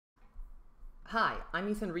Hi, I'm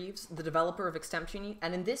Ethan Reeves, the developer of Extemp Genie,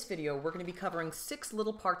 and in this video we're going to be covering 6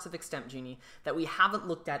 little parts of Extemp Genie that we haven't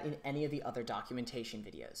looked at in any of the other documentation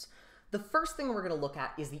videos. The first thing we're going to look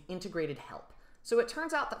at is the integrated help. So it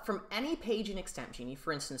turns out that from any page in Extemp Genie,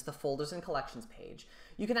 for instance the folders and collections page,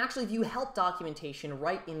 you can actually view help documentation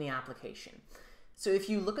right in the application. So if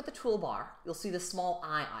you look at the toolbar, you'll see the small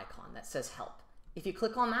eye icon that says help. If you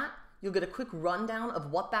click on that, you'll get a quick rundown of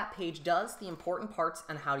what that page does, the important parts,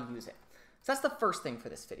 and how to use it. So that's the first thing for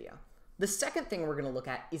this video. The second thing we're going to look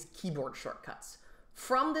at is keyboard shortcuts.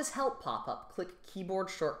 From this help pop-up, click Keyboard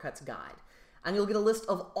Shortcuts Guide, and you'll get a list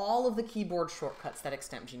of all of the keyboard shortcuts that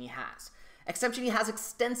Extemp Genie has. Extemp Genie has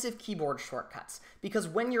extensive keyboard shortcuts because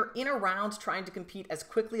when you're in a round trying to compete as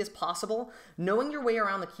quickly as possible, knowing your way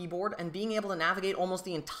around the keyboard and being able to navigate almost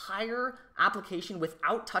the entire application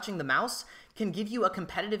without touching the mouse can give you a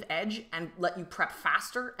competitive edge and let you prep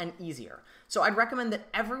faster and easier. So I'd recommend that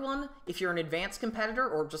everyone, if you're an advanced competitor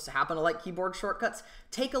or just happen to like keyboard shortcuts,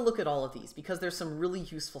 take a look at all of these because there's some really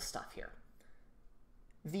useful stuff here.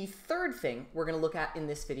 The third thing we're going to look at in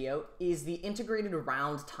this video is the integrated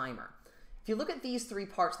round timer. If you look at these 3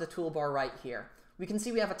 parts of the toolbar right here, we can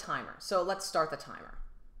see we have a timer. So let's start the timer.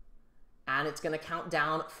 And it's going to count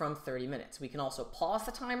down from 30 minutes. We can also pause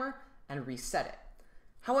the timer and reset it.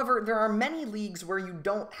 However, there are many leagues where you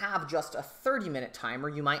don't have just a 30-minute timer.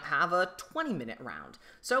 You might have a 20-minute round.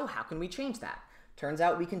 So how can we change that? Turns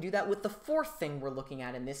out we can do that with the fourth thing we're looking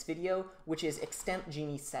at in this video, which is Extemp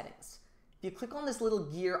Genie settings. If you click on this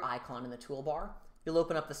little gear icon in the toolbar, you'll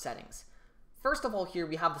open up the settings. First of all, here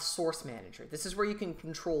we have the source manager. This is where you can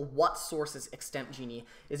control what sources Extemp Genie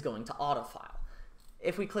is going to autofile.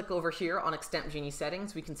 If we click over here on Extemp Genie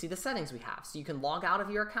settings, we can see the settings we have. So you can log out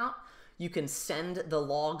of your account, you can send the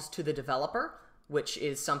logs to the developer, which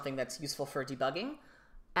is something that's useful for debugging,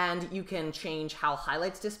 and you can change how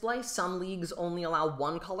highlights display. Some leagues only allow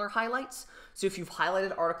 1 color highlights, so if you've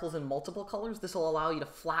highlighted articles in multiple colors, this will allow you to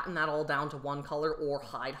flatten that all down to 1 color or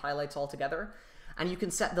hide highlights altogether. And you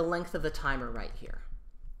can set the length of the timer right here.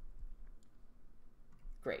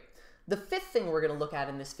 Great. The fifth thing we're going to look at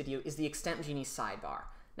in this video is the Extemp Genie sidebar.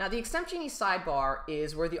 Now, the Extemp Genie sidebar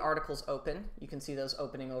is where the articles open. You can see those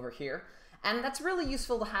opening over here. And that's really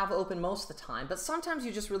useful to have open most of the time, but sometimes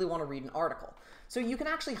you just really want to read an article. So you can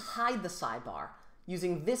actually hide the sidebar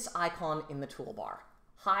using this icon in the toolbar,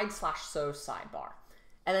 hide/show sidebar.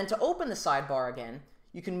 And then to open the sidebar again,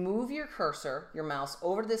 you can move your cursor, your mouse,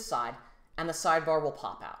 over to this side, and the sidebar will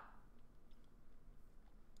pop out.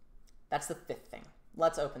 That's the fifth thing.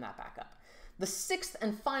 Let's open that back up. The sixth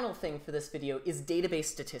and final thing for this video is database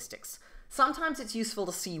statistics. Sometimes it's useful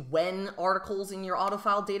to see when articles in your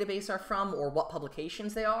autofile database are from or what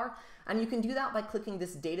publications they are, and you can do that by clicking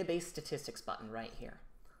this database statistics button right here.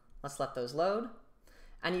 Let's let those load.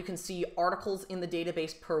 And you can see articles in the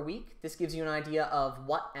database per week. This gives you an idea of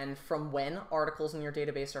what and from when articles in your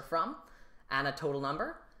database are from, and a total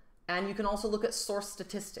number. And you can also look at source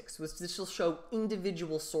statistics, which this will show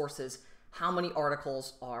individual sources, how many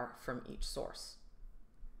articles are from each source.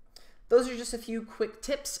 Those are just a few quick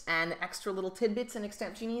tips and extra little tidbits in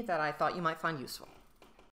Extemp Genie that I thought you might find useful.